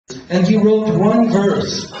and he wrote one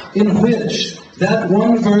verse in which that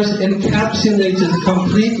one verse encapsulated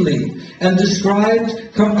completely and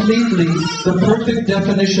described completely the perfect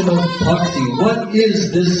definition of bhakti. What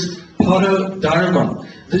is this paradharma,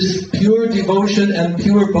 this pure devotion and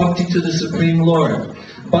pure bhakti to the Supreme Lord?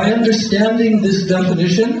 By understanding this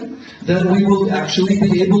definition, then we will actually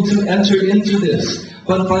be able to enter into this.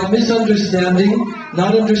 But by misunderstanding,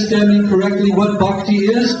 not understanding correctly what bhakti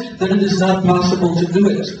is, then it is not possible to do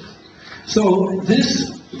it. So this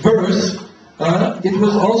verse, it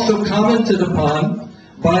was also commented upon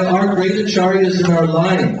by our great acharyas in our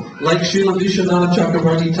line, like Srila Vishwanath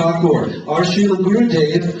Chakravarti Thakur. Our Srila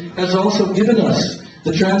Gurudev has also given us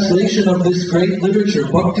the translation of this great literature,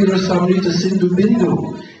 Bhakti Rasamrita Sindhu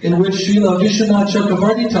Bindu, in which Srila Vishwanath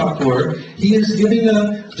Chakravarti Thakur, he is giving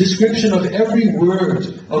a description of every word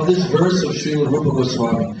of this verse of Srila Rupa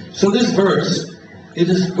Goswami. So this verse,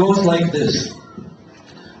 goes like this.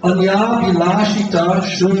 Anya vilashita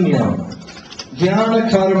shunyam jnana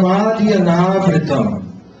karmadi anavritam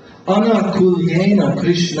anakulyena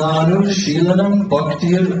krishnanu shilanam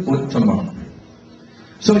bhaktir uttamam.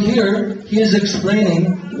 So here, he is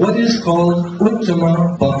explaining what is called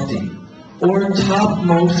uttama bhakti, or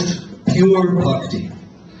topmost pure bhakti.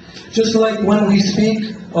 Just like when we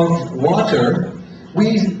speak of water,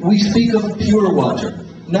 we speak of pure water,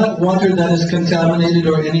 not water that is contaminated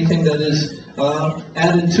or anything that is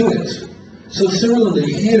added to it. So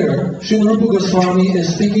similarly here, Srila Rupa Goswami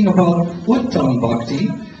is speaking about uttam bhakti,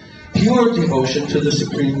 pure devotion to the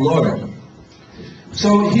Supreme Lord.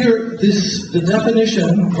 So here, the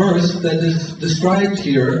definition verse that is described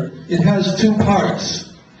here, it has two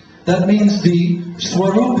parts. That means the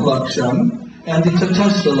Swarup Lakshan and the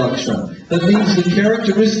Tatastha Lakshan. That means the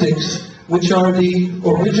characteristics which are the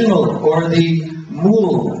original or the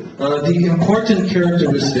mool, the important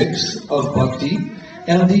characteristics of bhakti,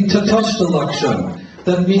 and the Tatastha Lakshan.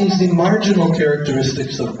 That means the marginal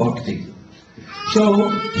characteristics of bhakti. So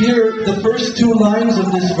here, the first two lines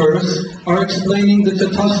of this verse are explaining the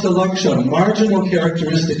Tatastha Lakshan, marginal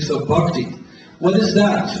characteristics of bhakti. What is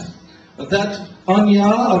that? That anya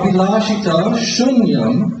avilashita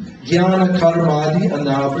shunyam jnana karmadi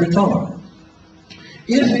anavritam.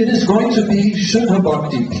 If it is going to be Shuddha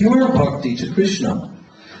Bhakti, pure Bhakti to Krishna,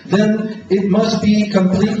 then it must be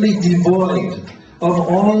completely devoid of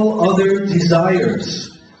all other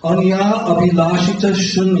desires. Anya avilashita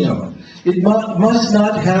shunyam. It must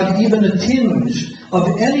not have even a tinge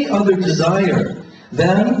of any other desire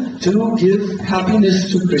than to give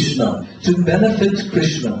happiness to Krishna, to benefit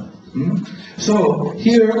Krishna. So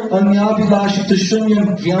here, Anyavilashita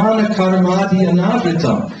Shunyam Jnana Karmadi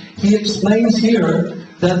Anavritam, he explains here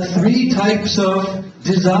that three types of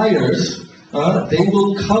desires, they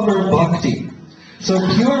will cover bhakti. So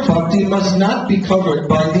pure bhakti must not be covered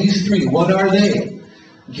by these three. What are they?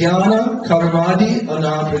 Jnana Karmadi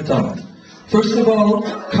Anavritam. First of all,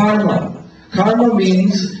 karma. Karma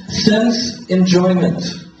means sense enjoyment,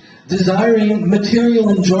 desiring material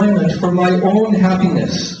enjoyment for my own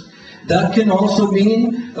happiness. That can also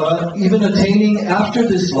mean even attaining after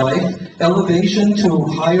this life elevation to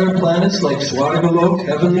higher planets like Swargalok,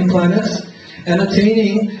 heavenly planets, and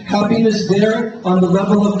attaining happiness there on the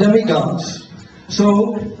level of demigods.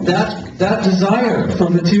 So that desire for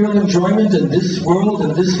material enjoyment in this world,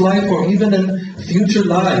 in this life, or even in future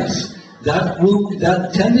lives,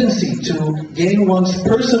 that tendency to gain one's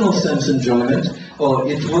personal sense enjoyment,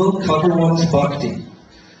 it will cover one's bhakti.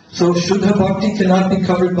 So Shuddha Bhakti cannot be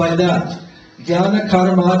covered by that. Jnana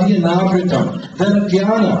Karmadi Anavritam. Then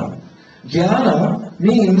Jnana. Jnana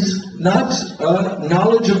means not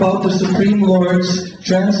knowledge about the Supreme Lord's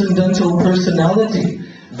transcendental personality.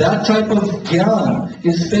 That type of Jnana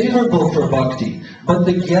is favorable for Bhakti. But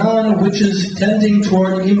the Jnana which is tending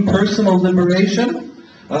toward impersonal liberation,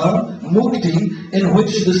 mukti, in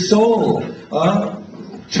which the soul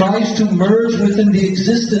tries to merge within the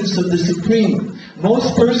existence of the Supreme.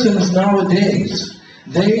 Most persons nowadays,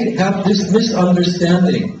 they have this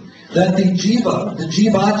misunderstanding that the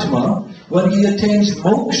jivatma, when he attains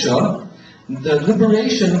moksha, the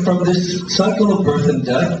liberation from this cycle of birth and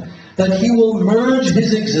death, that he will merge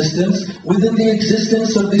his existence within the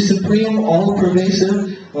existence of the Supreme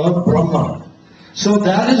All-Pervasive Brahma. So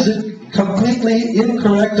that is a completely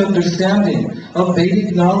incorrect understanding of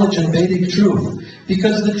Vedic knowledge and Vedic truth,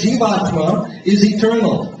 because the jivatma is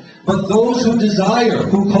eternal. But those who desire,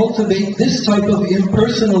 who cultivate this type of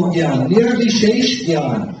impersonal jnana, nirvishesh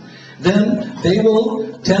jnana, then they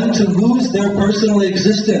will tend to lose their personal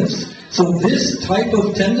existence. So this type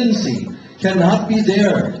of tendency cannot be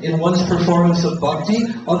there in one's performance of bhakti,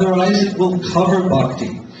 otherwise it will cover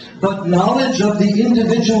bhakti. but knowledge of the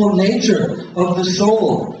individual nature of the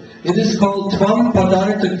soul. It is called Tvam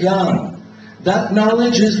Padartha Gyan. That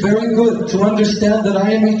knowledge is very good, to understand that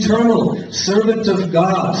I am eternal, servant of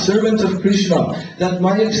God, servant of Krishna, that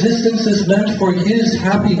my existence is meant for His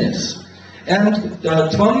happiness. And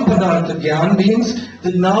Tvam Padartha Gyan means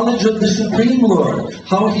the knowledge of the Supreme Lord,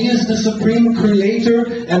 how He is the supreme creator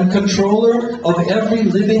and controller of every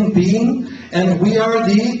living being, and we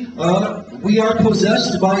are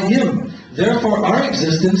possessed by Him. Therefore, our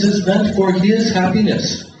existence is meant for His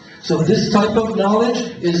happiness. So this type of knowledge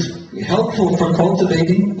is helpful for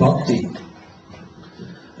cultivating bhakti.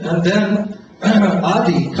 And then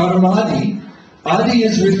Adi, Karmadi. Adi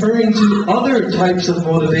is referring to other types of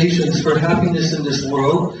motivations for happiness in this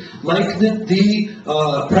world, like the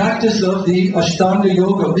practice of the Ashtanga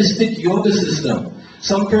Yoga, mystic yoga system.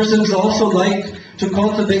 Some persons also like to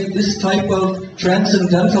cultivate this type of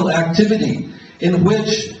transcendental activity, in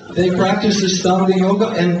which they practice Ashtanga Yoga,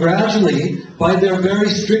 and gradually, by their very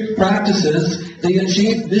strict practices, they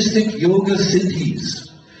achieve mystic yoga siddhis.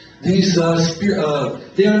 These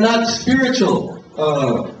they are not spiritual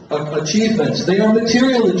achievements, they are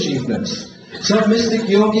material achievements. Some mystic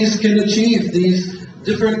yogis can achieve these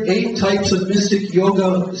different 8 types of mystic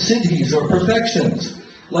yoga siddhis or perfections,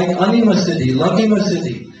 like Anima Siddhi, Laghima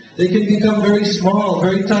Siddhi. They can become very small,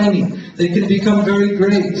 very tiny. They can become very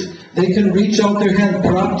great. They can reach out their hand,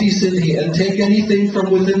 Prapti Siddhi, and take anything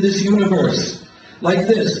from within this universe. Like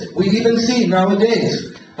this. We even see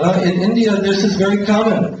nowadays, in India, this is very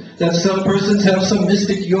common, that some persons have some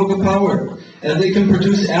mystic yoga power, and they can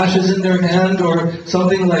produce ashes in their hand or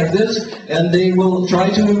something like this, and they will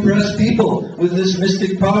try to impress people with this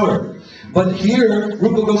mystic power. But here,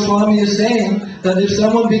 Rupa Goswami is saying that if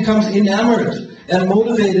someone becomes enamored and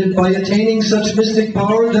motivated by attaining such mystic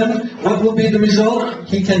power, then what will be the result?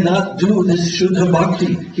 He cannot do this Shuddha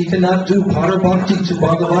Bhakti. He cannot do PureBhakti to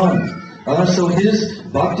Bhagavan. So his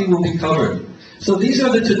Bhakti will be covered. So these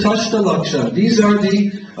are the Tatashta Lakshana. These are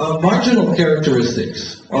the marginal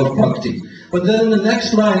characteristics of Bhakti. But then in the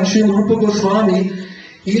next line, Srila Rupa Goswami,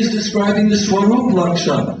 he is describing the Swarup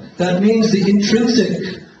Lakshana. That means the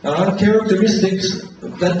intrinsic characteristics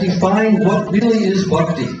that define what really is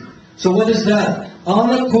Bhakti. So what is that?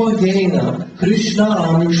 Anakulgena Krishna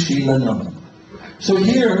Anushilanam. So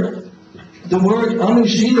here, the word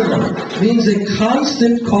Anushilanam means a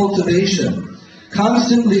constant cultivation,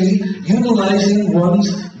 constantly utilizing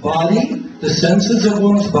one's body, the senses of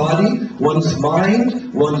one's body, one's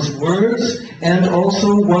mind, one's words, and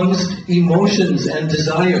also one's emotions and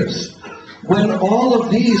desires. When all of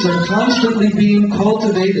these are constantly being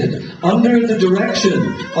cultivated under the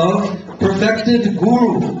direction of perfected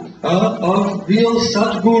Guru, of real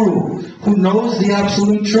Satguru, who knows the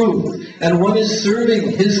absolute truth, and one is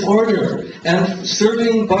serving his order and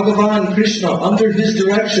serving Bhagavan Krishna under his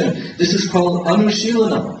direction, this is called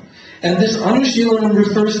Anushilanam. And this Anushilanam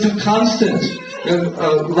refers to constant,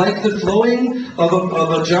 like the flowing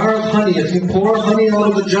of a jar of honey. If you pour honey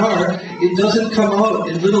out of a jar, it doesn't come out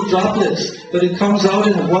in little droplets, but it comes out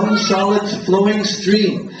in one solid flowing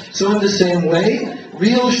stream. So in the same way,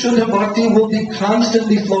 real Shuddha Bhakti will be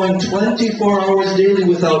constantly flowing 24 hours daily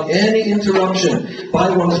without any interruption by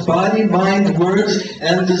one's body, mind, words,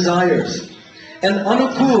 and desires. And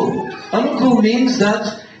Anukul means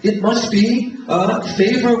that it must be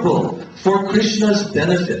favorable for Krishna's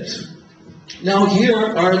benefit. Now here,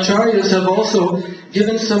 our acharyas have also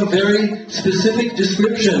given some very specific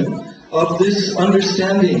description of this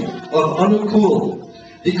understanding of Anukul.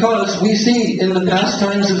 Because we see in the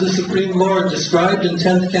pastimes of the Supreme Lord described in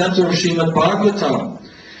 10th canto of Srimad Bhagavatam,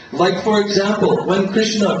 like for example, when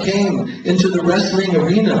Krishna came into the wrestling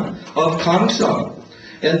arena of Kamsa,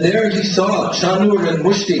 and there he saw Chanur and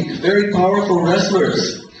Mushtik, very powerful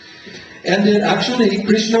wrestlers. And actually,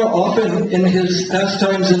 Krishna often, in his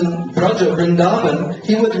pastimes in Braja, Vrindavan,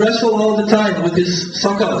 he would wrestle all the time with his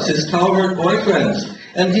sakas, his cowherd boyfriends.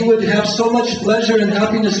 And he would have so much pleasure and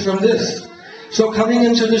happiness from this. So coming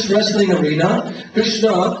into this wrestling arena,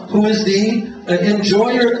 Krishna, who is the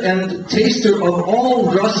enjoyer and taster of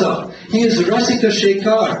all rasa, he is Rasika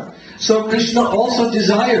Shekhar. So Krishna also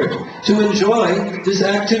desired to enjoy this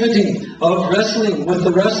activity of wrestling with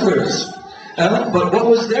the wrestlers. But what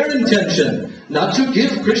was their intention? Not to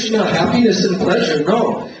give Krishna happiness and pleasure,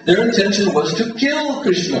 no. Their intention was to kill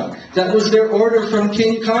Krishna. That was their order from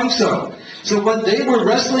King Kamsa. So when they were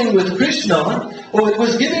wrestling with Krishna, it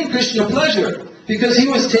was giving Krishna pleasure, because he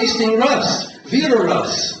was tasting ras, vira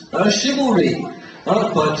ras, chivalry.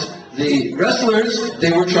 But the wrestlers,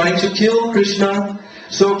 they were trying to kill Krishna.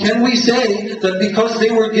 So can we say that because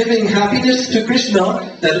they were giving happiness to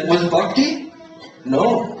Krishna, that it was bhakti?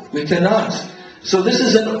 No. We cannot. So this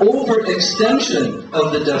is an overextension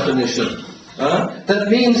of the definition. That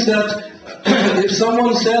means that if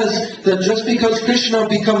someone says that just because Krishna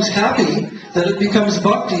becomes happy, that it becomes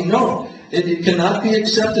bhakti, no. It cannot be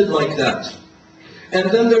accepted like that. And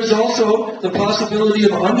then there's also the possibility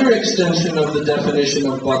of underextension of the definition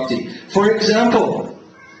of bhakti. For example,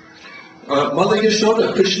 Mother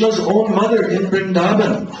Yashoda, Krishna's own mother in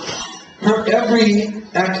Vrindavan, her every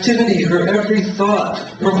activity, her every thought,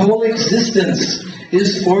 her whole existence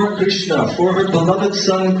is for Krishna, for her beloved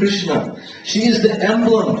son Krishna. She is the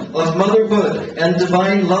emblem of motherhood and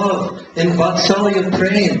divine love in Vatsalya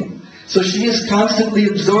prema. So she is constantly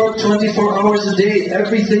absorbed 24 hours a day.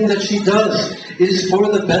 Everything that she does is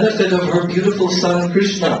for the benefit of her beautiful son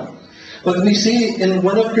Krishna. But we see in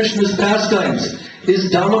one of Krishna's pastimes,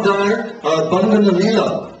 his Damodar Bandhana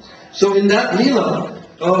Leela. So in that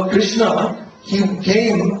Leela, Krishna, he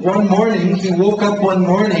came one morning, he woke up one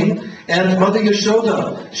morning, and Mother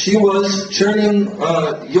Yashoda, she was churning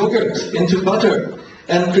yogurt into butter.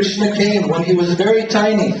 And Krishna came when he was very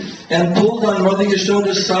tiny and pulled on Mother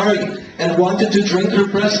Yashoda's sari and wanted to drink her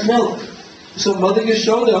breast milk. So Mother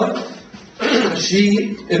Yashoda,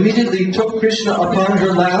 she immediately took Krishna upon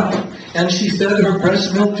her lap and she fed her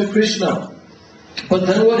breast milk to Krishna. But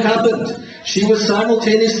then what happened? She was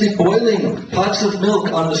simultaneously boiling pots of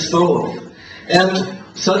milk on the stove. And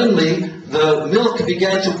suddenly the milk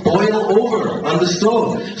began to boil over on the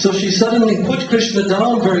stove. So she suddenly put Krishna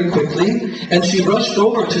down very quickly and she rushed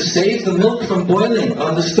over to save the milk from boiling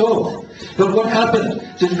on the stove. But what happened?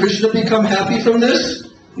 Did Krishna become happy from this?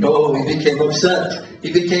 No, he became upset.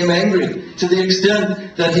 He became angry to the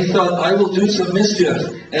extent that he thought, I will do some mischief.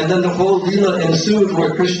 And then the whole Leela ensued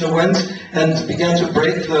where Krishna went and began to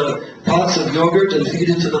break the pots of yogurt and feed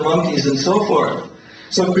it to the monkeys and so forth.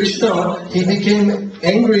 So Krishna, he became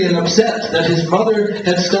angry and upset that his mother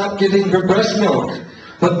had stopped giving her breast milk.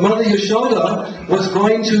 But Mother Yashoda was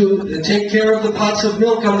going to take care of the pots of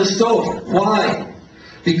milk on the stove. Why?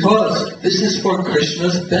 Because this is for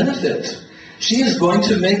Krishna's benefit. She is going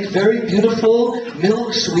to make very beautiful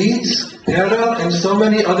milk sweets, pera, and so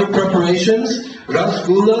many other preparations,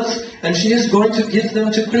 rasgullas, and she is going to give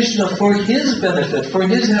them to Krishna for his benefit, for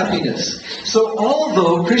his happiness. So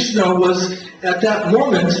although Krishna was at that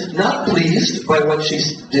moment not pleased by what she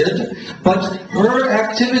did, but her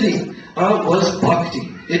activity was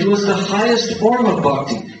bhakti. It was the highest form of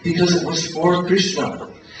bhakti because it was for Krishna.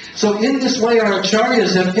 So in this way our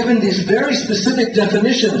acharyas have given these very specific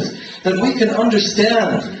definitions that we can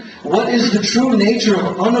understand what is the true nature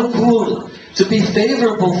of anukul, to be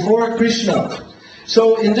favorable for Krishna.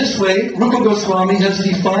 So in this way, Rupa Goswami has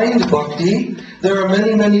defined bhakti. There are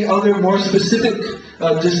many, many other more specific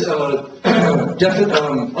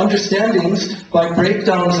understandings by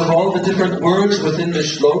breakdowns of all the different words within the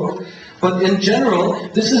shlok. But in general,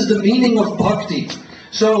 this is the meaning of bhakti.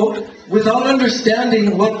 So, without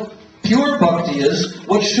understanding what pure bhakti is,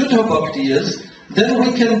 what Shuddha bhakti is, then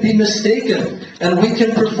we can be mistaken and we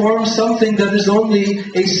can perform something that is only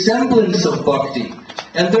a semblance of bhakti.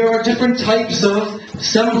 And there are different types of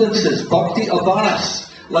semblances, bhakti abhas,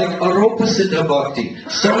 like aropa siddha bhakti,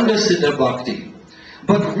 sangha siddha bhakti.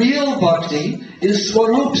 But real bhakti is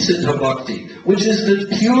swarup siddha bhakti, which is the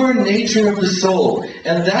pure nature of the soul.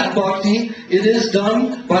 And that bhakti, it is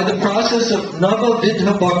done by the process of nava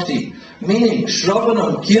vidha bhakti, meaning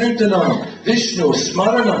shravanam, kirtanam, Vishnu,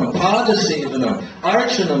 smaranam, padasevanam,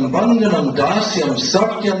 archanam, bandhanam, dasyam,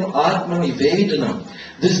 sakyam, atmani vedanam.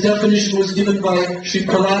 This definition was given by Sri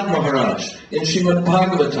Prahlad Maharaj in Srimad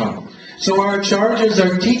Bhagavatam. So our acharyas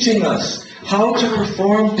are teaching us how to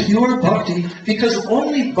perform pure bhakti, because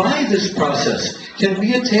only by this process can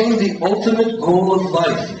we attain the ultimate goal of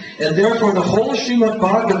life. And therefore the whole Srimad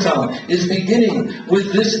Bhagavatam is beginning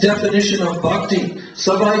with this definition of bhakti.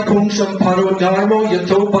 Savai pumsam parodharmo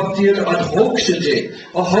yato bhaktir adhokshaje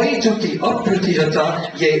ahoituki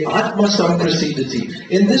apratihata ye atma samprasidati.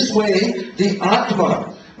 In this way, the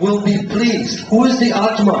Atma will be pleased. Who is the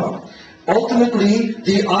Atma? Ultimately,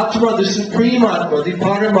 the Atma, the Supreme Atma, the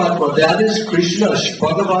Paramatma, that is Krishna,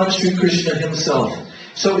 Bhagavan Sri Krishna himself.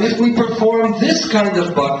 So if we perform this kind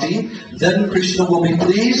of bhakti, then Krishna will be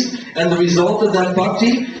pleased, and the result of that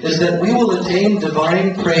bhakti is that we will attain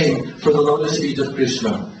divine prema for the lotus feet of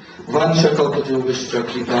Krishna. Vansha kalpataruvyascha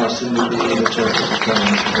kripa sindhubheva cha.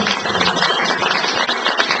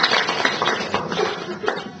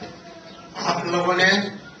 आप लोगों ने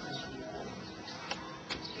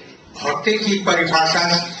भक्ति की परिभाषा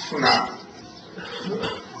सुना।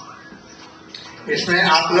 इसमें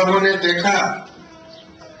आप लोगों ने देखा,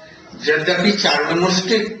 यद्यपि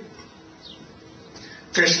चारणमुष्टि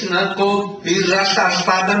कृष्ण को वीर रस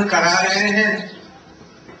आस्वादन करा रहे हैं,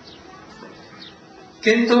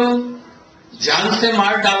 किंतु जान से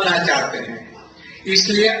मार डालना चाहते हैं।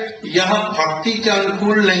 इसलिए यह भक्ति के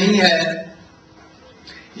अनुकूल नहीं है,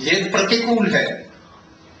 ये प्रतिकूल है।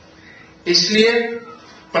 इसलिए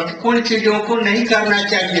प्रतिकूल चीजों को नहीं करना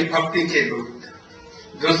चाहिए भक्ति के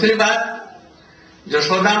विरुद्ध। दूसरी बात,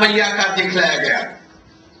 यशोदा मैया का दिखलाया गया,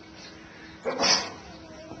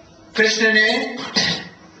 कृष्ण ने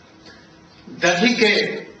दही के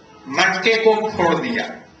मटके को फोड़ दिया,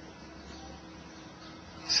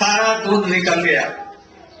 सारा दूध निकल गया।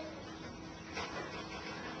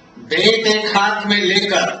 बेट एक हाथ में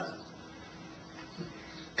लेकर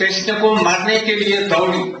कृष्ण को मारने के लिए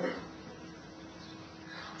दौड़ी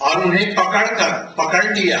और उन्हें पकड़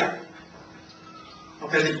लिया और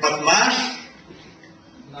कहती, बदमाश,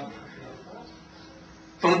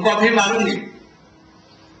 तुमको अभी मारूंगी।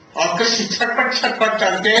 और कृष्ण छटपट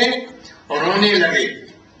करके रोने लगे।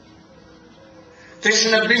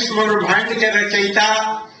 कृष्ण विश्व ब्रह्मांड के रचयिता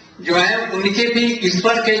जो है, उनके भी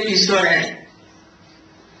ईश्वर के ईश्वर हैं,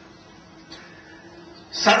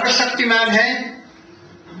 सर्वशक्तिमान है,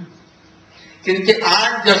 किंतु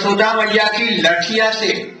आज यशोदा मैया की लठिया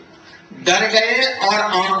से डर गए और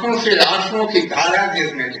आंखों से आंसुओं की धारा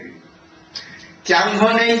गिरने लगी। क्या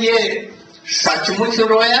उन्होंने ये सचमुच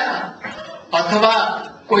रोया अथवा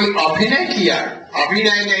कोई अभिनय किया?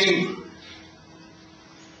 अभिनय नहीं।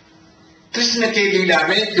 कृष्ण के लीला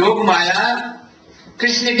में जोग माया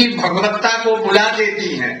कृष्ण की भगवत्ता को बुला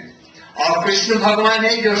देती है, और कृष्ण भगवान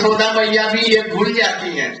है, यशोदा मैया भी ये भूल जाती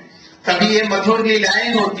हैं, तभी ये मधुर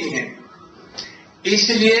लीलाएं होती हैं।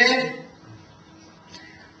 इसलिए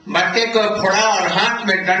मटके को फोड़ा और हाथ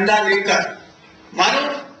में डंडा लेकर मारो,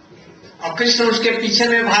 और कृष्ण उसके पीछे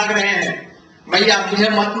में भाग रहे हैं, मैया मुझे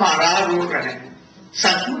मत मारा, रो रहे हैं,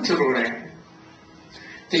 सचमुच रो रहे हैं।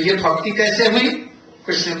 तो ये भक्ति कैसे हुई?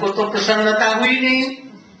 कृष्ण को तो प्रसन्नता हुई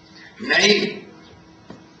नहीं।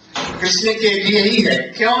 कृष्ण के लिए ही है।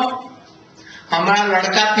 क्यों? हमारा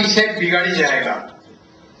लड़का पीछे बिगड़ जाएगा,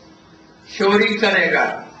 चोरी करेगा,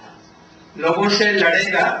 लोगों से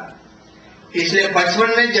लड़ेगा, इसलिए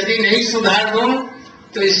बचपन में यदि नहीं सुधार दूं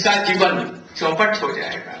तो इसका जीवन चौपट हो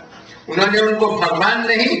जाएगा। उन्होंने उनको भगवान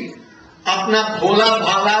नहीं, अपना भोला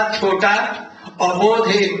भाला छोटा अबोध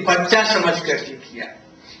बच्चा समझ करके किया।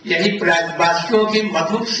 यही ब्रजवासियों की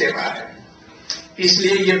मधुर सेवा है।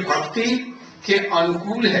 इसलिए ये भक्ति के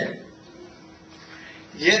अनुकूल है।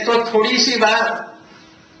 ये तो थोड़ी सी बात,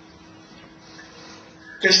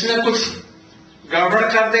 कृष्ण कुछ गड़बड़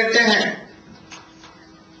कर देते हैं,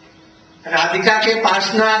 राधिका के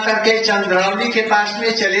पास न आकर के चंद्रावली के पास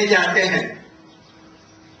में चले जाते हैं।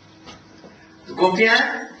 गोपियां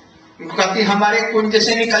कहती, हमारे कुंज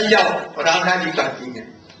से निकल जाओ। राधा जी कहती हैं,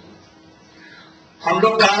 हम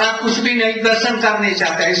लोग काला कुछ भी नहीं दर्शन करने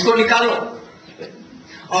चाहते, इसको निकालो।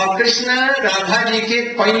 और कृष्ण राधा जी के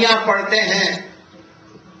पैया पड़ते हैं।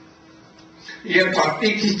 ये भक्ति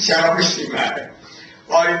की चरम सीमा है।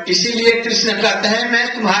 और इसीलिए कृष्ण कहते हैं,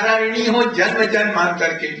 मैं तुम्हारा ऋणी हूं जन्म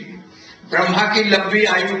जन्मांतर के लिए, ब्रह्मा की लंबी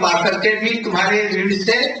आयु पाकर के भी तुम्हारे ऋण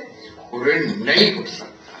से ऋण नहीं हो सकता।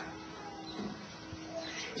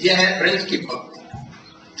 यह है ब्रज की भक्ति।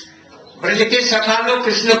 ब्रज के सखा लोग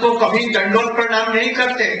कृष्ण को कभी दंडोत प्रणाम नहीं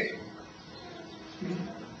करते,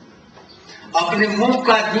 अपने मुंह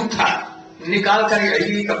का जूठा निकाल कर,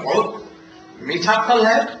 यही का बहुत मीठा फल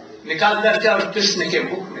है, निकाल करके और कृष्ण के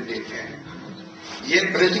मुख में देते हैं। ये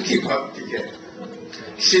ब्रज की भक्ति है।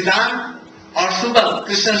 सिद्धांत और सुबल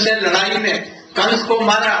कृष्ण से लड़ाई में कंस को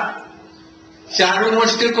मारा, चारों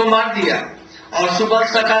मुश्किल को मार दिया, और सुबल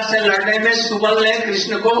सखा से लड़ने में सुबल ने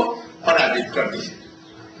कृष्ण को पराजित कर दिया।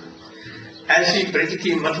 ऐसी ब्रज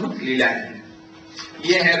की मधुर लीला है।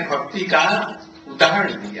 यह है भक्ति का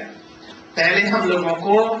उदाहरण दिया। पहले हम लोगों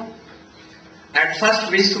को at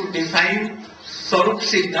first we should define स्वरूप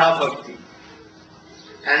सिद्धा भक्ति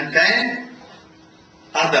and then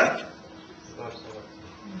other.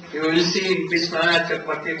 You will see in Vishwanath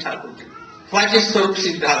Chakraborty Thakur ji what is स्वरूप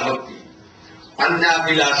सिद्धा भक्ति।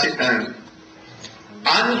 अन्याभिलाषित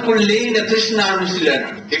अनुकूलीन कृष्णानुशीलन,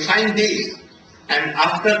 define this, and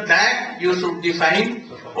after that you should define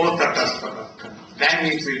O Tatastha Bhakti, then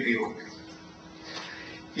it will be okay.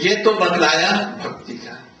 ये तो बतलाया भक्ति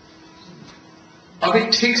का। अभी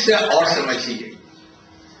ठीक से और समझिए,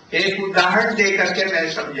 एक उदाहरण देकर के मैं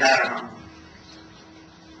समझा रहा हूं।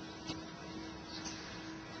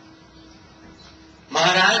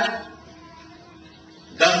 महाराज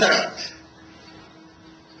दशरथ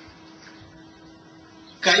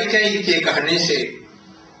कई के कहने से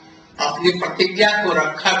अपनी प्रतिज्ञा को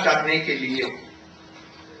रक्षा करने के लिए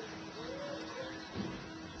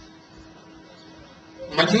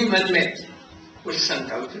मन ही मन में कुछ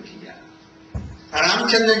संकल्प किया।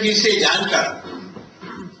 रामचंद्र जी से जानकर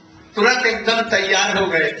तुरंत एकदम तैयार हो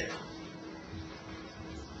गए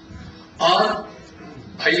और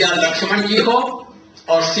भैया लक्ष्मण जी को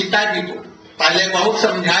और सीता जी को पहले बहुत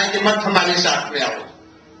समझाए कि मत हमारे साथ में आओ,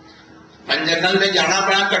 वन जंगल में जाना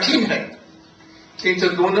बड़ा कठिन है, किंतु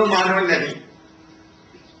दोनों मानो नहीं।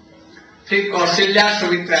 फिर कौशल्या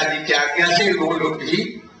सुमित्रा जी की आज्ञा से वो लोग भी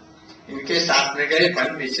इनके साथ में गए,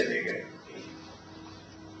 वन में चले गए।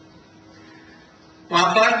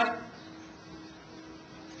 वहां पर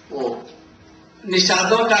वो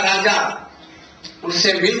निषादों का राजा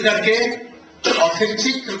उससे मिल करके और फिर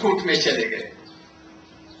चित्रकूट में चले गए।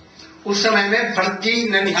 उस समय में भरत जी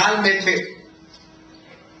ननिहाल में थे।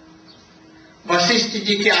 वशिष्ठ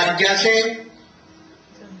जी की आज्ञा से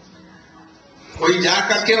कोई जा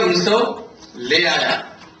करके उनको ले आया।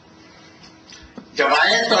 जब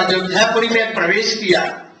आए तो अयोध्यापुरी में प्रवेश किया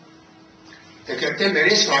तो कहते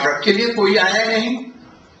मेरे स्वागत के लिए कोई आया नहीं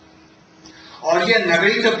और ये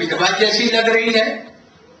नगरी तो विधवा जैसी लग रही है,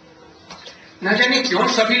 न जाने क्यों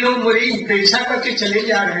सभी लोग मेरी उपेक्षा करके चले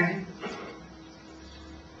जा रहे हैं।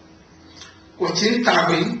 वो चिंता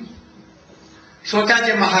हुई, सोचा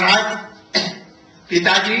कि महाराज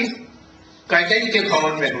पिताजी कैकेयी के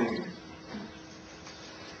भवन में होंगे।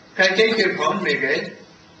 कैकेयी के भवन में गए,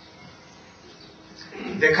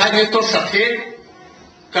 देखा ये तो सफेद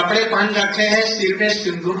कपड़े पहन रखे हैं, सिर में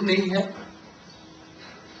सिंदूर नहीं है।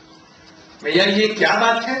 भैया ये क्या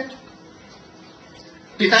बात है?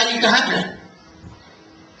 पिताजी कहाँ है?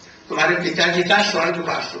 तुम्हारे पिताजी का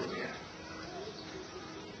स्वर्गवास हो गया।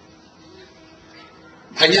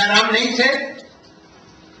 भैया राम नहीं थे,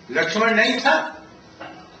 लक्ष्मण नहीं था,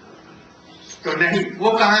 तो नहीं,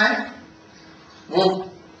 वो कहाँ है? वो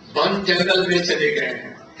वन जंगल में चले गए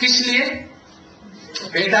हैं। किस लिए?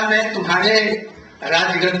 बेटा मैं तुम्हारे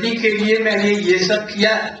राजगद्दी के लिए मैंने ये सब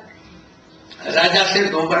किया, राजा से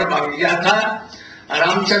 2 बार मांग लिया था,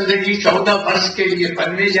 रामचंद्र जी 14 वर्ष के लिए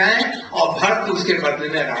वन में जाएं और भरत उसके बदले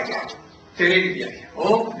में राजा। तेरे लिए है,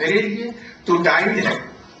 ओ मेरे लिए तू डाइन है,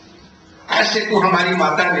 ऐसे तू हमारी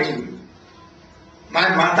माता नहीं।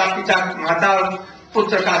 मैं माता और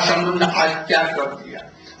पुत्र का संबंध आज त्याग कर दिया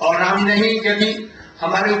और राम नहीं यदि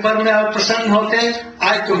हमारे ऊपर में प्रसन्न होते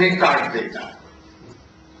आज तुम्हें काट देता।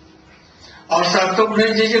 और शत्रुघ्न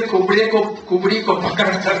जी ने कुबड़ी को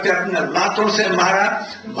पकड़ करके अपने लातों से मारा,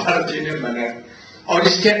 भरत जी ने मना। और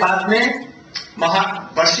इसके बाद में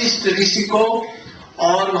वशिष्ठ ऋषि को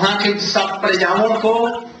और वहां के सब प्रजाओं को,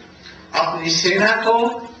 अपनी सेना को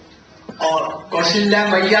और कौशल्या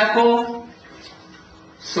मैया को,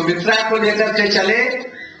 सुमित्रा को लेकर के चले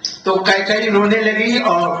तो कैकेयी रोने लगी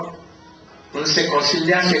और उनसे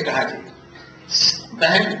कौशल्या से कहा जी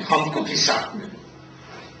बहन हमको भी साथ में,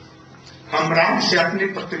 हम राम से अपनी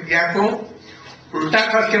प्रतिज्ञा को उल्टा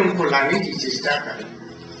करके उनको लाने की चेष्टा करें।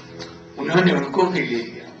 उन्होंने उनको भी ले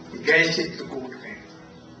लिया, गए चित्रकूट में।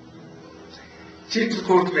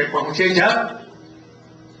 चित्रकूट में पहुंचे जब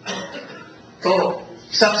तो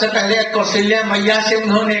सबसे पहले कौशल्या मैया से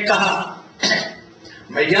उन्होंने कहा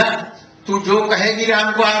मैया तू जो कहेगी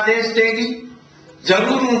राम को आदेश देगी,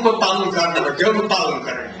 जरूर उनको पालन करना, जरूर पालन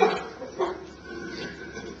करेंगे।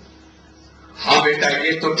 हाँ बेटा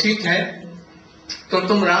ये तो ठीक है, तो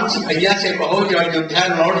तुम राम से भैया से कहो जो अयोध्या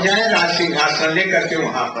लौट जाए, राज सिंहासन लेकर के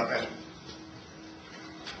वहां पर है।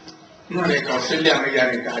 उन्होंने कौशल्या मैया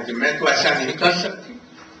ने कहा कि मैं तो ऐसा नहीं कर सकती।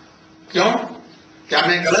 क्यों? क्या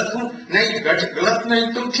मैं गलत हूं? नहीं, गलत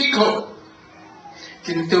नहीं, तुम ठीक हो,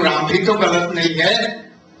 किंतु राम भी तो गलत नहीं है।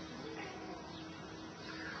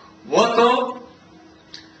 वो तो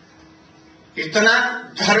इतना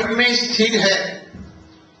धर्म में स्थिर है,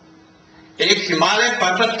 एक हिमालय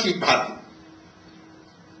पर्वत की भांति।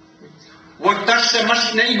 वो तट से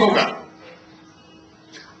मस नहीं होगा।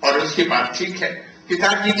 और उसकी बात ठीक है,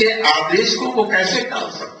 पिताजी के आदेश को वो कैसे टाल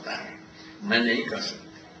सकता है? मैं नहीं कर सकती।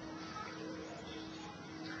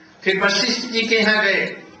 फिर वशिष्ठ जी के यहां गए,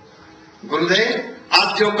 गुरुदेव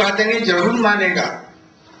आप जो कह देंगे जरूर मानेगा,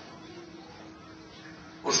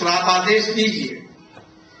 उसको आप आदेश दीजिए।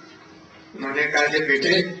 उन्होंने कहा कि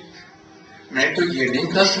बेटे मैं तो ये नहीं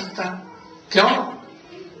कर सकता। क्यों?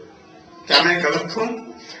 क्या मैं गलत हूं?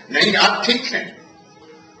 नहीं, आप ठीक हैं,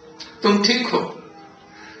 तुम ठीक हो।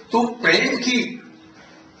 तुम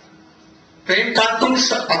प्रेम का तुम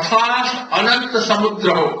अथाह अनंत समुद्र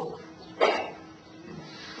हो,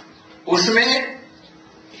 उसमें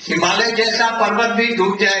हिमालय जैसा पर्वत भी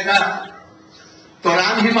डूब जाएगा तो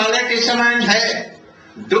राम हिमालय के समान है,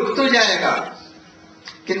 डूब तो जाएगा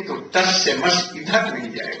किंतु तट से मस इधर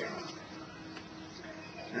नहीं जाएगा।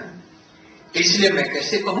 इसलिए मैं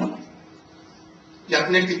कैसे कहूं? कि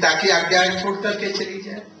अपने पिता की आज्ञा छोड़ करके चली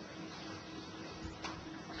जाए।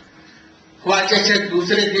 हुआ जैसे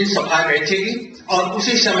दूसरे दिन सभा बैठेगी और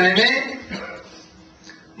उसी समय में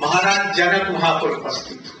महाराज जनक वहां पर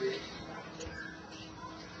उपस्थित हुए।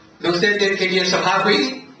 दूसरे दिन के लिए सभा हुई।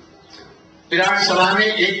 विराट सभा में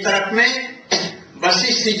एक तरफ में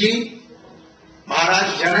वशिष्ठ जी,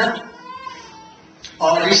 महाराज जनक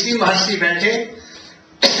और ऋषि महर्षि बैठे,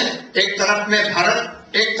 एक तरफ में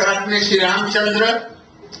भरत, एक तरफ में श्री रामचंद्र,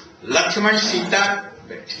 लक्ष्मण, सीता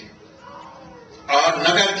बैठे और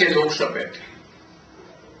नगर के लोग सब बैठे।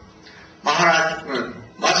 महाराज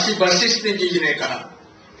महर्षि वशिष्ठ जी ने कहा,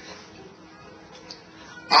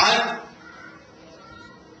 आज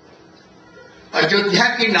अयोध्या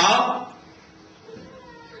की नाव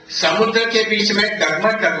समुद्र के बीच में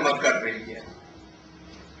डगमग डगमग कर रही है,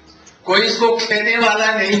 कोई इसको खेने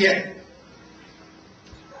वाला नहीं है,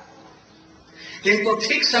 किंतु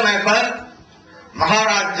ठीक समय पर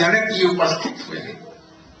महाराज जनक जी उपस्थित हुए हैं।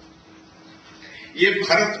 ये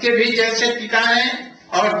भरत के भी जैसे पिता हैं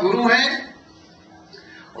और गुरु हैं,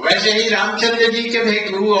 वैसे ही रामचंद्र जी के भी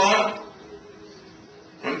गुरु और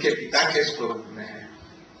उनके पिता के स्वरूप में है।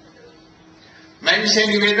 मैं इनसे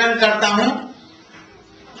निवेदन करता हूं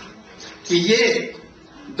कि ये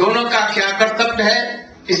दोनों का क्या कर्तव्य है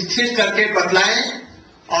स्थिर करके बतलाएं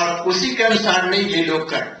और उसी के अनुसार में ये लोग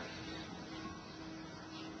करें।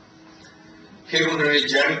 फिर उन्होंने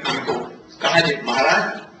जनक जी को कहा, जी महाराज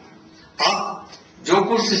आप जो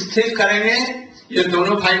कुछ स्थिर करेंगे ये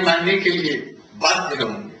दोनों भाई मानने के लिए बाध्य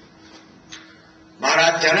होंगे।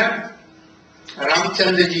 महाराज जनक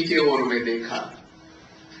रामचंद्र जी की ओर में देखा,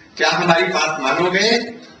 क्या हमारी बात मानोगे?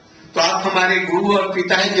 तो आप हमारे गुरु और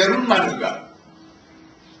पिता हैं, जरूर मानूंगा।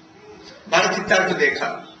 भरत की तरफ देखा,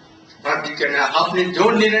 भरत जी कहना, आपने जो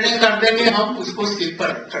निर्णय कर देंगे हम उसको सिर पर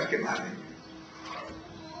रख करके मानेंगे।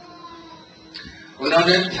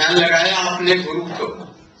 उन्होंने ध्यान लगाया अपने गुरु को,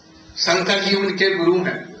 शंकर जी उनके गुरु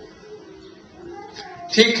हैं,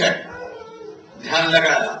 ठीक है, ध्यान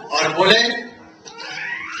लगाया और बोले,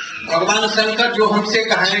 भगवान शंकर जो हमसे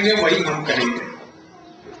कहेंगे वही हम कहेंगे।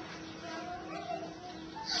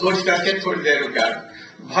 सोच करके थोड़ी देर रुका,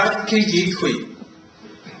 भरत की जीत हुई।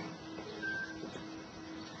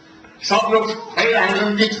 सब लोग बड़े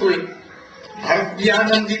आनंदित हुए, भरत भी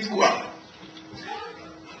आनंदित हुआ।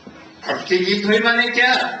 भरत की जीत हुई माने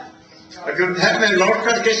क्या? अयोध्या में लौट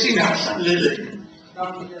करके सिंहासन ले लेंगे।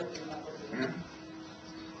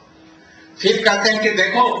 फिर कहते हैं कि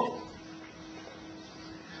देखो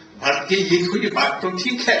भरत की जीत हुई, बात तो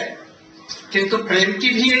ठीक है, किंतु प्रेम की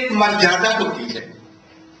भी एक मर्यादा होती है।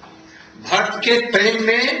 भरत के प्रेम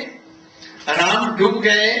में राम डूब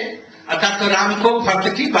गए, अतः तो राम को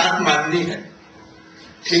भरत की बात माननी है,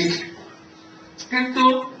 ठीक है, किंतु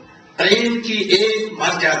प्रेम की एक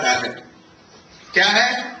मर्यादा है। क्या है?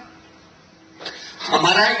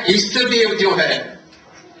 हमारा इष्ट देव जो है,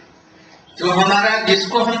 जो हमारा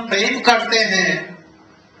जिसको हम प्रेम करते हैं,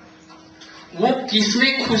 वो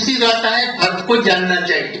किसमें खुशी रहता है भरत को जानना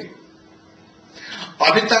चाहिए।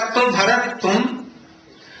 अभी तक तो भरत तुम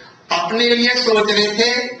अपने लिए सोच रहे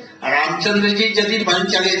थे, रामचंद्र जी यदि बन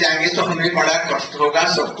चले जाएंगे तो हमें बड़ा कष्ट होगा,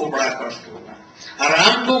 सबको बड़ा कष्ट होगा।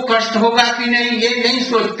 राम को कष्ट होगा कि नहीं ये नहीं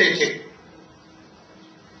सोचते थे।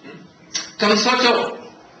 तुम सोचो,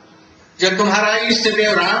 जब तुम्हारा इष्ट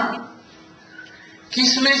देव राम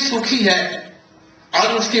किसमें सुखी है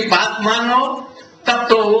और उसकी बात मानो, तब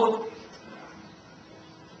तो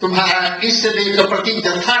तुम्हारा इष्ट देव के प्रति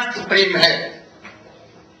यथार्थ प्रेम है।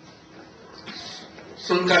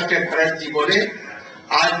 सुनकर के भरत जी बोले,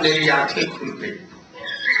 आज मेरी आंखें खुल गई।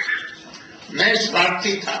 मैं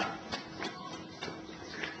स्वार्थी था,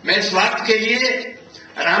 मैं स्वार्थ के लिए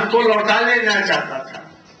राम को लौटा लेना चाहता था।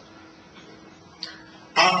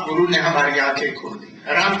 आप गुरु ने हमारी आंखें खोल दी।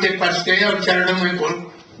 राम के पास गए और चरणों में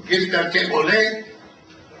गिर करके बोले,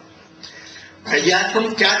 भैया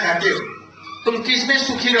तुम क्या चाहते हो, तुम किसमें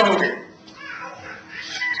सुखी रहोगे?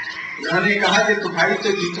 उन्होंने कहा कि तुम्हारी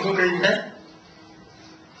तो जीत हो गई है,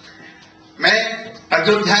 मैं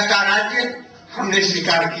अयोध्या का राज्य हमने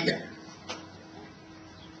स्वीकार किया,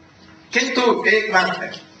 किंतु एक बात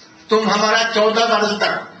है, तुम हमारा 14 वर्ष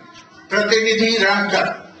तक प्रतिनिधि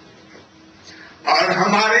रहकर और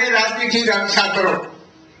हमारे राज्य की रक्षा करो,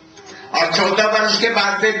 और 14 वर्ष के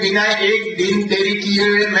बाद में बिना एक दिन देरी किए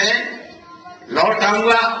हुए मैं लौट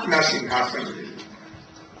आऊंगा अपना सिंहासन ले।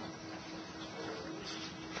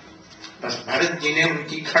 बस भरत जी ने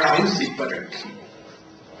उनकी खड़ाऊ सिर पर रखी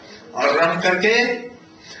और रख करके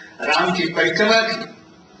राम की परिक्रमा की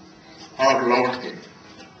और लौट गए।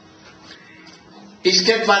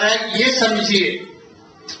 इसके द्वारा ये समझिए,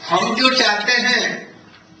 हम जो चाहते हैं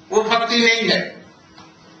वो भक्ति नहीं है,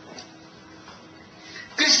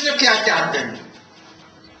 कृष्ण क्या चाहते हैं?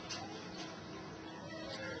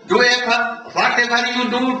 What ever you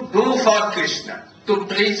do for Krishna, to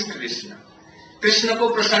please Krishna. Krishna को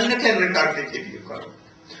प्रसन्न करने के लिए करो।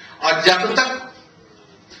 और जब तक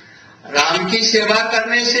राम की सेवा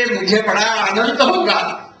करने से मुझे बड़ा आनंद होगा,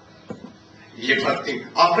 ये भक्ति।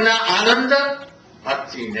 अपना आनंद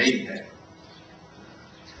भक्ति नहीं है।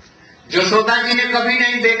 यशोदा जी ने कभी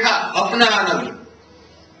नहीं देखा अपना आनंद,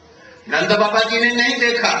 नंद बाबा जी ने नहीं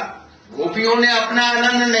देखा, गोपियों ने अपना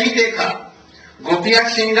आनंद नहीं देखा। गोपियां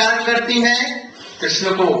श्रृंगार करती हैं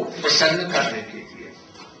कृष्ण को प्रसन्न करने के लिए,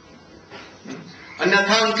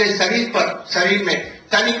 अन्यथा उनके शरीर में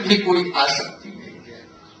तनिक भी कोई आसक्ति नहीं है।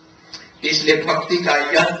 इसलिए भक्ति का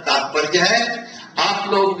यह तात्पर्य है, आप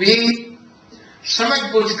लोग भी समझ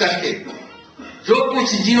बूझ करके जो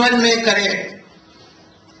कुछ जीवन में करें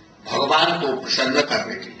भगवान को प्रसन्न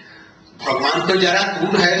करने के लिए। भगवान तो जरा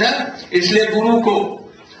दूर है ना, इसलिए गुरु को,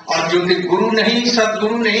 और जो भी गुरु नहीं,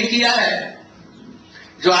 सदगुरु नहीं किया है,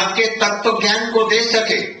 जो आपके तत्व ज्ञान को दे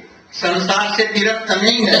सके, संसार से विरक्त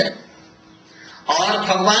नहीं है और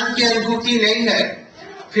भगवान की अनुभूति नहीं है,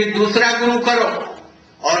 फिर दूसरा गुरु करो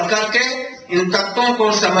और करके इन तत्वों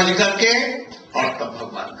को समझ करके और तब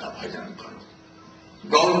भगवान का भजन करो।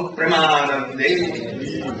 गौर प्रेमानंदे।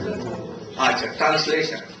 अच्छा,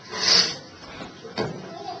 translation.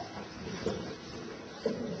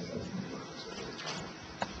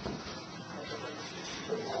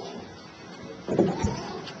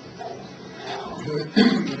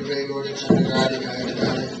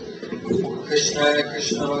 Krishna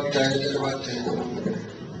Krishna Bhakti.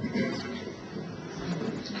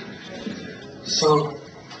 So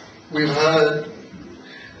we've heard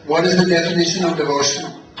what is the definition of devotion.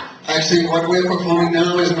 Actually, what we're performing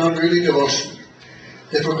now is not really devotion.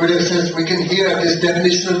 Therefore, Buddha says we can hear this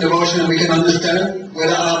definition of devotion and we can understand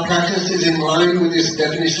whether our practice is in line with this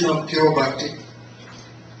definition of pure bhakti.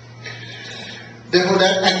 Therefore,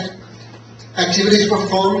 that activity is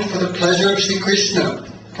performed for the pleasure of Sri Krishna,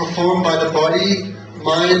 performed by the body,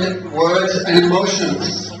 mind, words and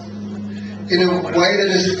emotions in a way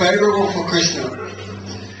that is favorable for Krishna,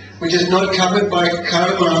 which is not covered by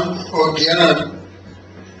karma or jnana,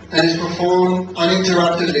 and is performed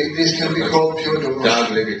uninterruptedly. This can be called pure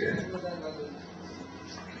devotion.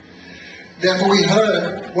 Therefore we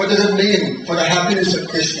heard, what does it mean for the happiness of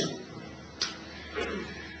Krishna?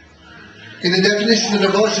 In the definition of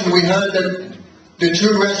devotion, we heard that the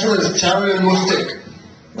two wrestlers, Charu and Mustik,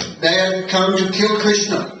 they had come to kill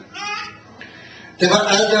Krishna. Therefore,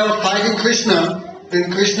 as they were fighting Krishna,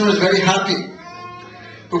 then Krishna was very happy.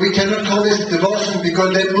 But we cannot call this devotion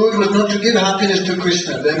because their mood was not to give happiness to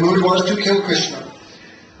Krishna. Their mood was to kill Krishna.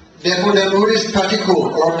 Therefore, their mood is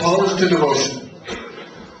pratikul, or opposed to devotion.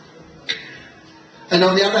 And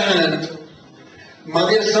on the other hand,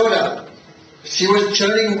 Mother Yasoda, she was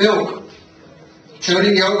churning milk,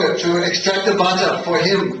 churning yogurt to extract the butter for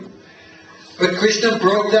him. But Krishna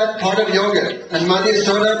broke that pot of yogurt, and Mother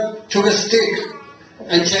Yasoda took a stick,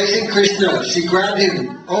 and chasing Krishna, she grabbed him.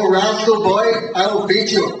 "Oh, rascal boy, I will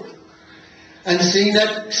beat you." And seeing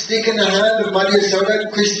that stick in the hand of Mother Yasoda,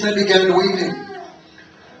 Krishna began weeping.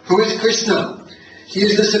 Who is Krishna? He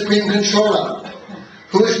is the Supreme Controller.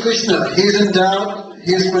 Who is Krishna? He is endowed,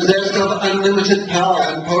 he is possessed of unlimited power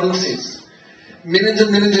and potencies. Millions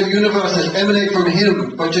and millions of universes emanate from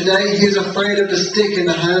him, but today he is afraid of the stick in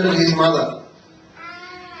the hand of his mother.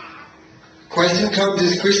 Question comes,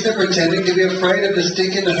 is Krishna pretending to be afraid of the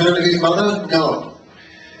stick in the hand of his mother? No.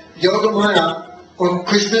 Yogamaya, or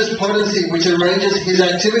Krishna's potency, which arranges his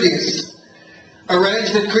activities,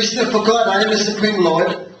 arranged that Krishna forgot, I am the Supreme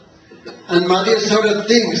Lord, and Mother Yasoda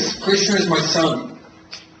thinks Krishna is my son.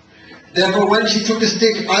 Therefore, when she took the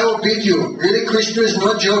stick, "I will beat you," really Krishna is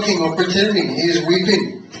not joking or pretending, he is weeping.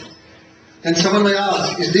 And someone may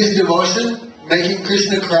ask, is this devotion, making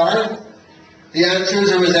Krishna cry? The answer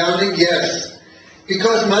is a resounding yes.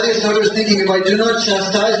 Because Mother Yasoda is thinking, if I do not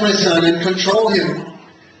chastise my son and control him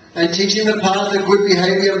and teach him the path of good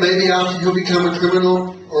behavior, maybe after he'll become a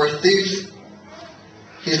criminal or a thief,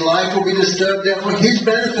 his life will be disturbed. Therefore, his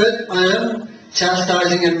benefit, I am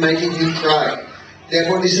chastising and making him cry.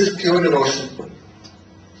 Therefore, this is pure devotion.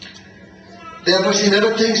 Therefore, she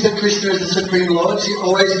never thinks that Krishna is the Supreme Lord. She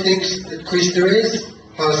always thinks that Krishna is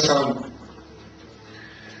her son.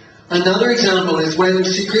 Another example is when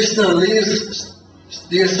Sri Krishna leaves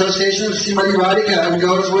the association of Srimati Radhika and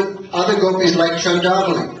goes with other gopis like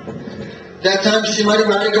Chandravali. That time Srimati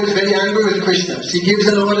Radhika is very angry with Krishna. She gives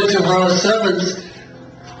an order to her servants,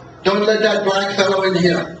 "Don't let that black fellow in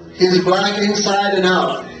here. He's black inside and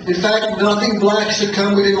out. In fact, nothing black should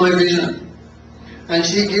come within my vision." and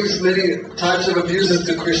she gives many types of abuses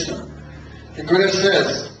to Krishna. The Guru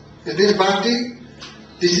says, is this bhakti?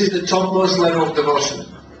 This is the topmost level of devotion.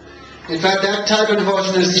 In fact, that type of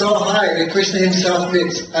devotion is so high that Krishna himself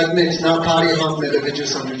admits, now pari ham medaviju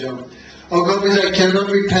samujam. Oh Gopis, I cannot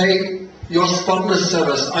repay your spotless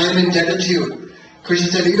service. I am indebted to you. Krishna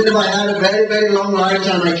said, even if I had a very, very long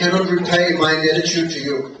lifetime, I cannot repay my indebtitude to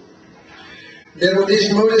you. Therefore,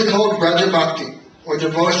 this mood is called Braja Bhakti, or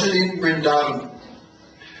devotion in Vrindavan.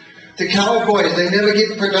 The cowboys, they never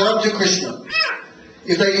give pranam to Krishna.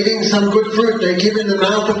 If they're eating some good fruit, they give in the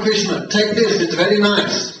mouth of Krishna. Take this, it's very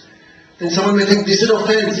nice. And someone may think, this is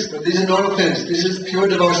offense, but this is not offense. This is pure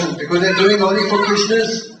devotion, because they're doing only for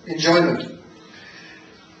Krishna's enjoyment.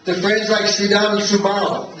 The friends like Sridhar and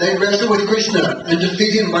Subal, they wrestle with Krishna and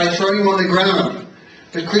defeat him by throwing him on the ground.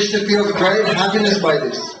 But Krishna feels great happiness by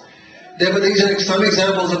this. Therefore, these are some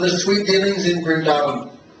examples of the sweet dealings in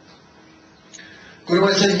Vrindavan. Guru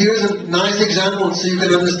Maharaj said, here's a nice example so you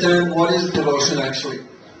can understand what is devotion actually.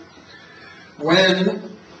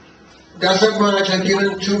 When Dasharatha Maharaj had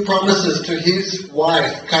given 2 promises to his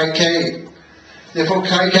wife, Kaikeyi. Therefore,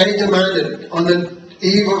 Kaikeyi demanded, on the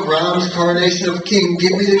eve of Ram's coronation of king,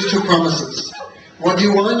 give me these 2 promises. What do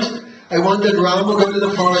you want? I want that Ram will go to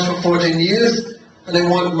the forest for 14 years, and I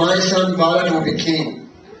want my son Bharat will be king.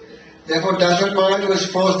 Therefore, Dasharatha Maharaj was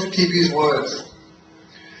forced to keep his words.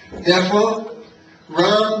 Therefore,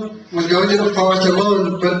 Ram was going to the forest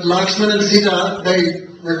alone, but Lakshman and Sita, they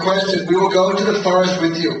requested, we will go to the forest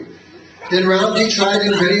with you. Then Ramji tried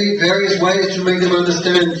in various ways to make them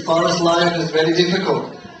understand forest life is very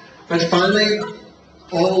difficult. But finally,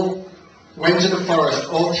 all went to the forest,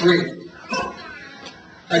 all 3.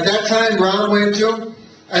 At that time, Ram went to,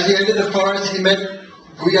 as he entered the forest, he met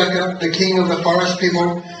Guyaka, the king of the forest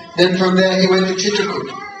people. Then from there, he went to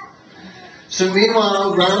Chitrakoot. So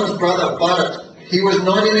meanwhile, Ram's brother, Bharat, he was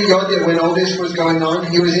not in Ayodhya when all this was going on.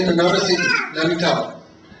 He was in another city, Nainital.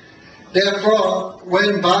 Therefore,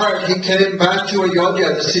 when Bharat, he came back to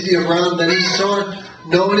Ayodhya, the city of Ram, then he saw,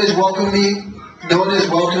 no one is welcoming me,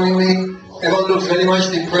 everyone looks very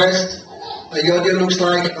much depressed, Ayodhya looks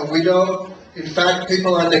like a widow, in fact,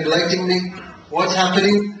 people are neglecting me, what's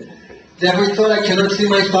happening? Therefore he thought, I cannot see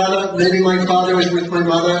my father, maybe my father is with my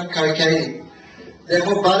mother, Kaikeyi.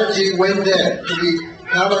 Therefore Bharatji went there to the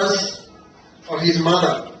palace of his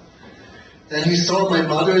mother. Then he saw, my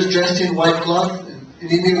mother is dressed in white cloth.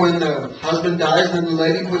 Even when the husband dies, then the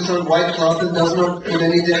lady puts on white cloth and does not put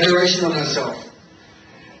any decoration on herself.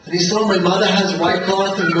 And he saw, my mother has white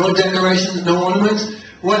cloth and no decorations, no ornaments.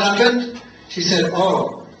 What happened? She said,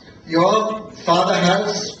 oh, your father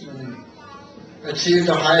has achieved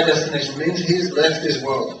a higher destination. Means he's left this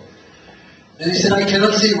world. Then he said, I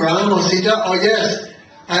cannot see Ram or Sita. Oh yes,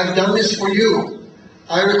 I have done this for you.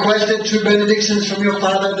 I requested 2 benedictions from your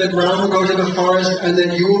father that Ram will go to the forest and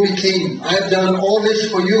then you will be king. I have done all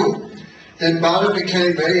this for you. Then Bharat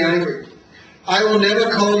became very angry. I will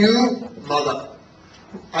never call you mother.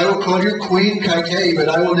 I will call you Queen Kaikeyi, but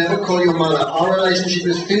I will never call you mother. Our relationship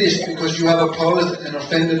is finished because you have opposed and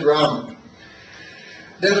offended Ram.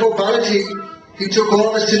 Therefore Bharati, he took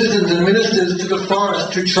all the citizens and ministers to the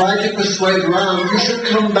forest to try to persuade Ram, you should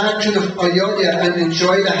come back to the Ayodhya and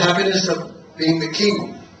enjoy the happiness of being the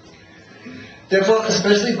king. Therefore,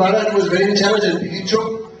 especially Bharat was very intelligent. He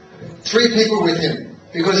took 3 people with him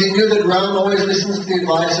because he knew that Ram always listens to the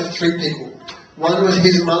advice of 3 people. One was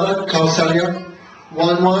his mother, Kausalya.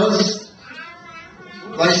 One was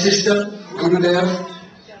my sister, Gurudev,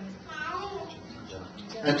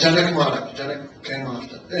 and Janak Maharaj. Janak came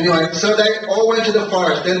after. Anyway, so they all went to the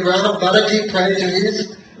forest. Then Bharati prayed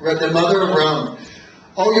to the mother of Ram.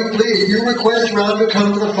 Oh, you please, you request Ram to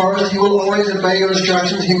come to the forest, he will always obey your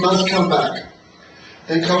instructions, he must come back.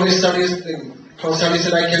 Then Kausalya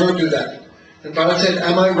said, I cannot do that. And Bharat said,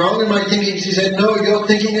 am I wrong in my thinking? She said, no, your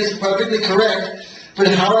thinking is perfectly correct, but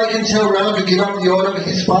how I can tell Ram to give up the order of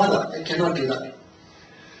his father? I cannot do that.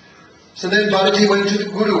 So then Bharati went to the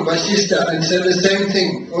Guru, Vasishta, and said the same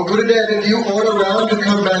thing. Oh Gurudev, if you order Ram to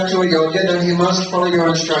come back to Ayodhya, then he must follow your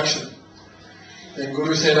instruction. Then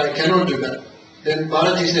Guru said, I cannot do that. Then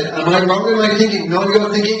Bharati said, am I wrong in my thinking? No, your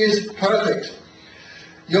thinking is perfect.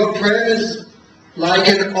 Your prayer is like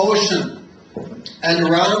an ocean, and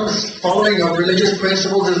Ram's following of religious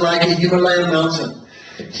principles is like a Himalayan mountain.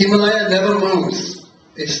 Himalaya never moves.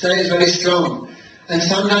 It stays very strong. And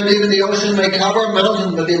sometimes even the ocean may cover a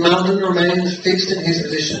mountain, but the mountain remains fixed in his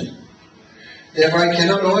position. Therefore I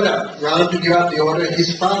cannot order Ram to give up the order of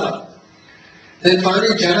his father. Then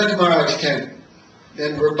finally Janak Maharaj came.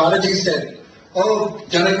 Then Bharati said, oh,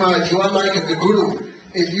 Janak Maharaj, you are like the Guru.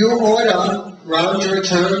 If you order Ram to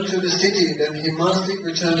return to the city, then he must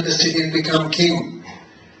return to the city and become king.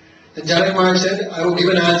 Then Janak Maharaj said, I will give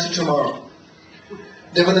an answer tomorrow.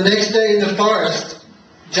 Then for the next day in the forest,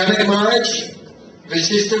 Janak Maharaj,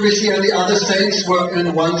 Vasishtha Rishi and the other saints were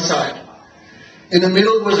on one side. In the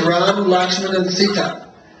middle was Ram, Lakshman and Sita.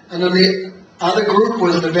 And on the other group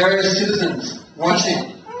was the various citizens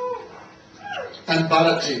watching. And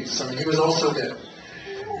Bharati, so he was also there.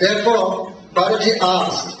 Therefore, Bharati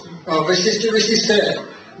asked, Vasishtha Rishi said,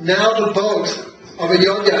 now the boat of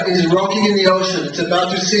Ayodhya is rocking in the ocean, it's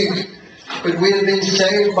about to sink, but we have been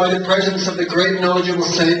saved by the presence of the great knowledgeable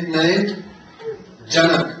saint named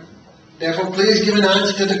Janak. Therefore, please give an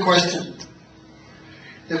answer to the question.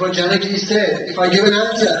 Therefore, Janaki said, if I give an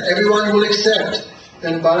answer, everyone will accept.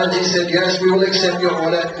 Then Balaji said, yes, we will accept your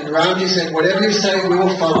order. And Ramji said, whatever you say, we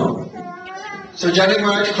will follow. So Janak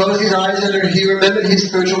Maharaj closed his eyes and he remembered his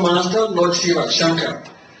spiritual master, Lord Shiva, Shankar.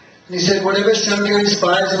 And he said, whatever Shankar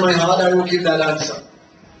inspires in my heart, I will give that answer.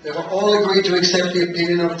 Therefore, all agreed to accept the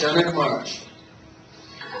opinion of Janak Maharaj.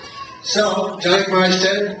 So, Janak Maharaj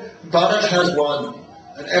said, Bharat has won.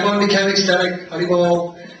 And everyone became ecstatic.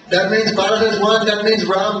 Haribol. That means Bharat has won. That means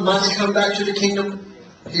Ram must come back to the kingdom.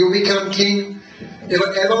 He will become king.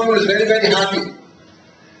 Everyone was very, very happy.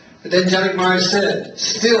 But then Janak Maharaj said,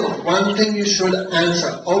 still, one thing you should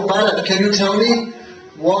answer. Oh Bharat, can you tell me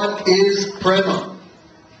what is prema?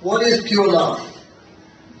 What is pure love?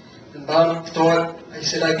 And Bharat thought, he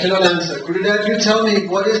said, I cannot answer. Gurudev, you tell me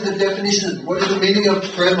what is the definition? What is the meaning of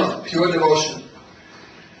prema, pure devotion?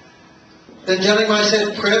 Then Janak Maharaj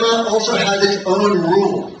said, prema also has its own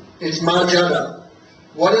rule. It's marjada.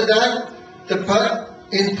 What is that?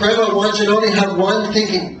 In prema, one should only have one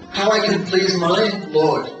thinking. How I can please my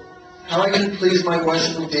Lord. How I can please my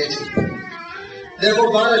worshipful deity.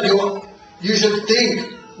 Therefore, Bharat, you should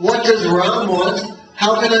think, what does Ram want?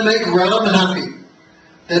 How can I make Ram happy?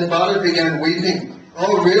 Then Bharat began weeping.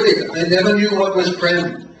 Oh really? I never knew what was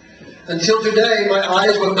prem. Until today, my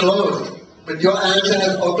eyes were closed. But your answer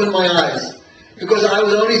has opened my eyes. Because I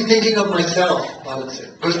was only thinking of myself, Bharat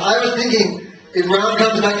said. Because I was thinking, if Ram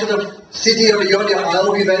comes back to the city of Ayodhya, I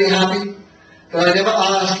will be very happy. But I never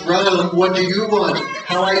asked Ram, what do you want?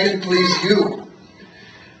 How I can please you?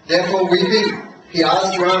 Therefore, weeping, he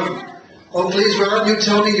asked Ram, oh please Ram, you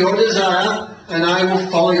tell me your desire, and I will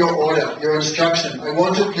follow your order, your instruction. I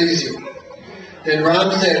want to please you. Then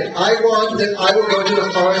Ram said, I want that I will go to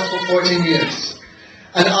the forest for 14 years.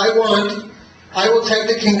 And I will take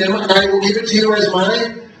the kingdom and I will give it to you as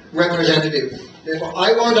my representative. Therefore,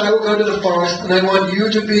 I will go to the forest and I want you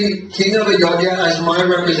to be king of Ayodhya as my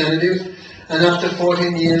representative. And after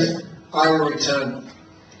 14 years, I will return.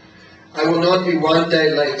 I will not be one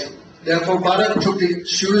day late. Therefore, Bharat took the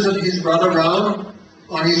shoes of his brother Ram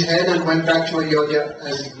on his head and went back to Ayodhya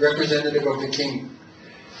as representative of the king.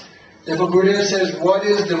 Therefore, Gurudev says, what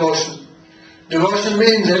is devotion? Devotion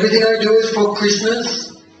means everything I do is for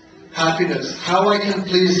Krishna's happiness, how I can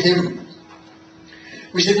please him.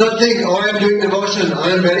 We should not think, oh, I am doing devotion, I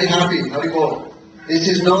am very happy, Haribol. This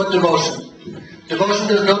is not devotion. Devotion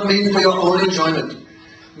does not mean for your own enjoyment.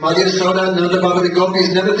 Madhya Soda, Nanda Baba, the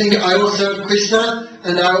gopis never think, I will serve Krishna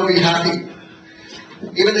and I will be happy.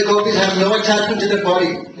 Even the gopis have no attachment to their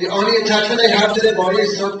body. The only attachment they have to their body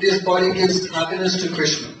is so this body gives happiness to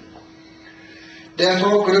Krishna.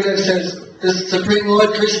 Therefore, Gurudev says, the Supreme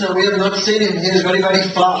Lord Krishna, we have not seen him, he is very, very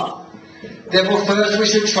far. Therefore, first we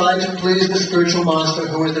should try to please the spiritual master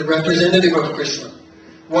who is the representative of Krishna.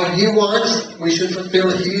 What he wants, we should fulfill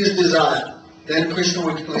his desire. Then Krishna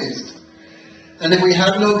will be pleased. And if we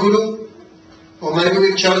have no guru, or maybe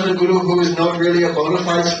we've chosen a guru who is not really a bona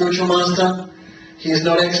fide spiritual master, he is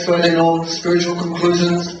not expert in all spiritual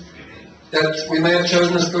conclusions, that we may have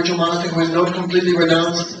chosen a spiritual master who is not completely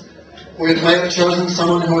renounced, or we may have chosen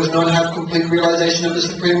someone who has not had complete realization of the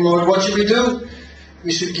Supreme Lord. What should we do?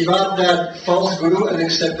 We should give up that false guru and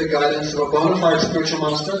accept the guidance of a bona fide spiritual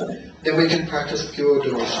master. Then we can practice pure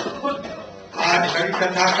devotion. आज हरि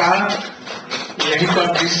कथा का यहीं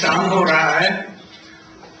पर विश्राम हो रहा है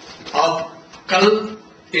और कल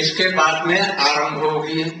इसके बाद में आरंभ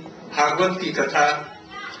होगी भागवत की कथा।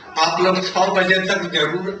 आप लोग 6 बजे तक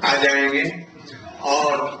जरूर आ जाएंगे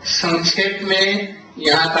और संक्षेप में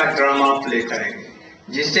यहाँ का ड्रामा प्ले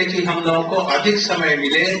करेंगे जिससे कि हम लोगों को अधिक समय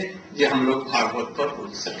मिले जो हम लोग भागवत पर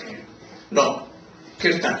बोल सकें। लो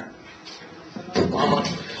कीर्तन।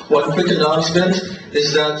 One quick announcement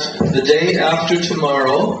is that the day after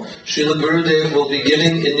tomorrow, Srila Gurudev will be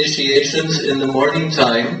giving initiations in the morning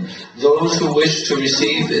time. Those who wish to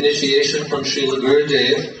receive initiation from Srila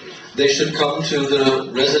Gurudev, they should come to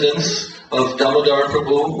the residence of Damodar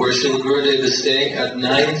Prabhu, where Srila Gurudev is staying, at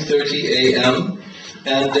 9:30 a.m.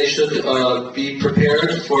 And they should be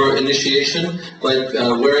prepared for initiation by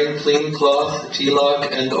wearing clean cloth,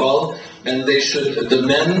 tilak and all. And the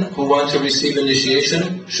men who want to receive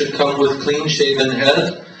initiation should come with clean shaven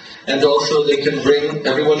head. And also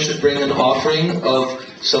everyone should bring an offering of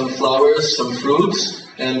some flowers, some fruits,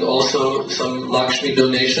 and also some Lakshmi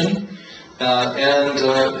donation.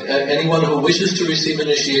 Anyone who wishes to receive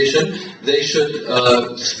initiation, they should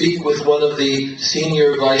speak with one of the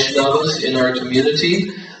senior Vaishnavas in our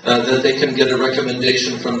community, that they can get a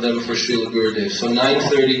recommendation from them for Srila Gurudev. So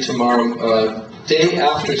 9:30 tomorrow, day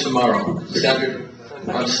after tomorrow, Saturday,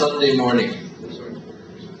 on Sunday morning.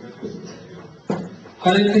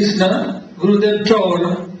 Hare Krishna, Gurudev told,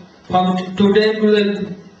 from today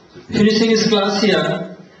Gurudev finishing his class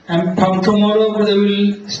here, and from tomorrow Gurudev will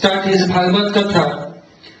start his Bhagavad Katha.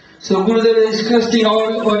 So Gurudev is requesting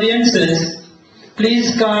all audiences, please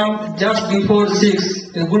come just before 6.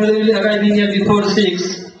 Gurudev will arrive here before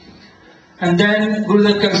 6, and then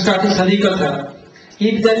Gurudev can start his Hari Katha.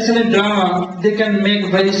 If there is any drama, they can make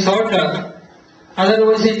very shorter.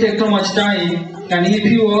 Otherwise it takes too much time, and if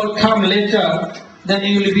you all come later, then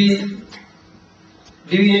you will be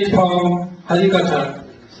deviate from Hari Katha.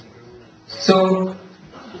 So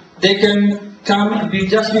they can come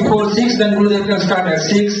just before 6, then Gurudev can start at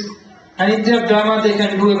 6. And if they have drama, they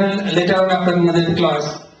can do even later on after Gurudev class.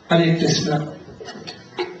 Hare Krishna.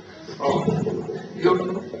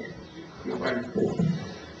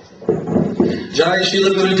 Jai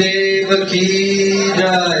Srila Gurudev ki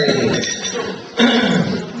Jai.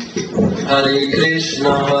 Hare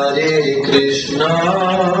Krishna,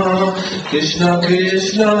 Krishna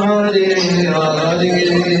Krishna, Hare Hare,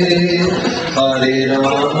 Hare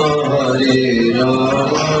Rama,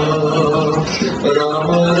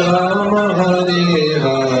 Rama Rama, Hare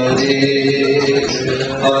Hare,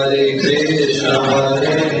 Hare Krishna,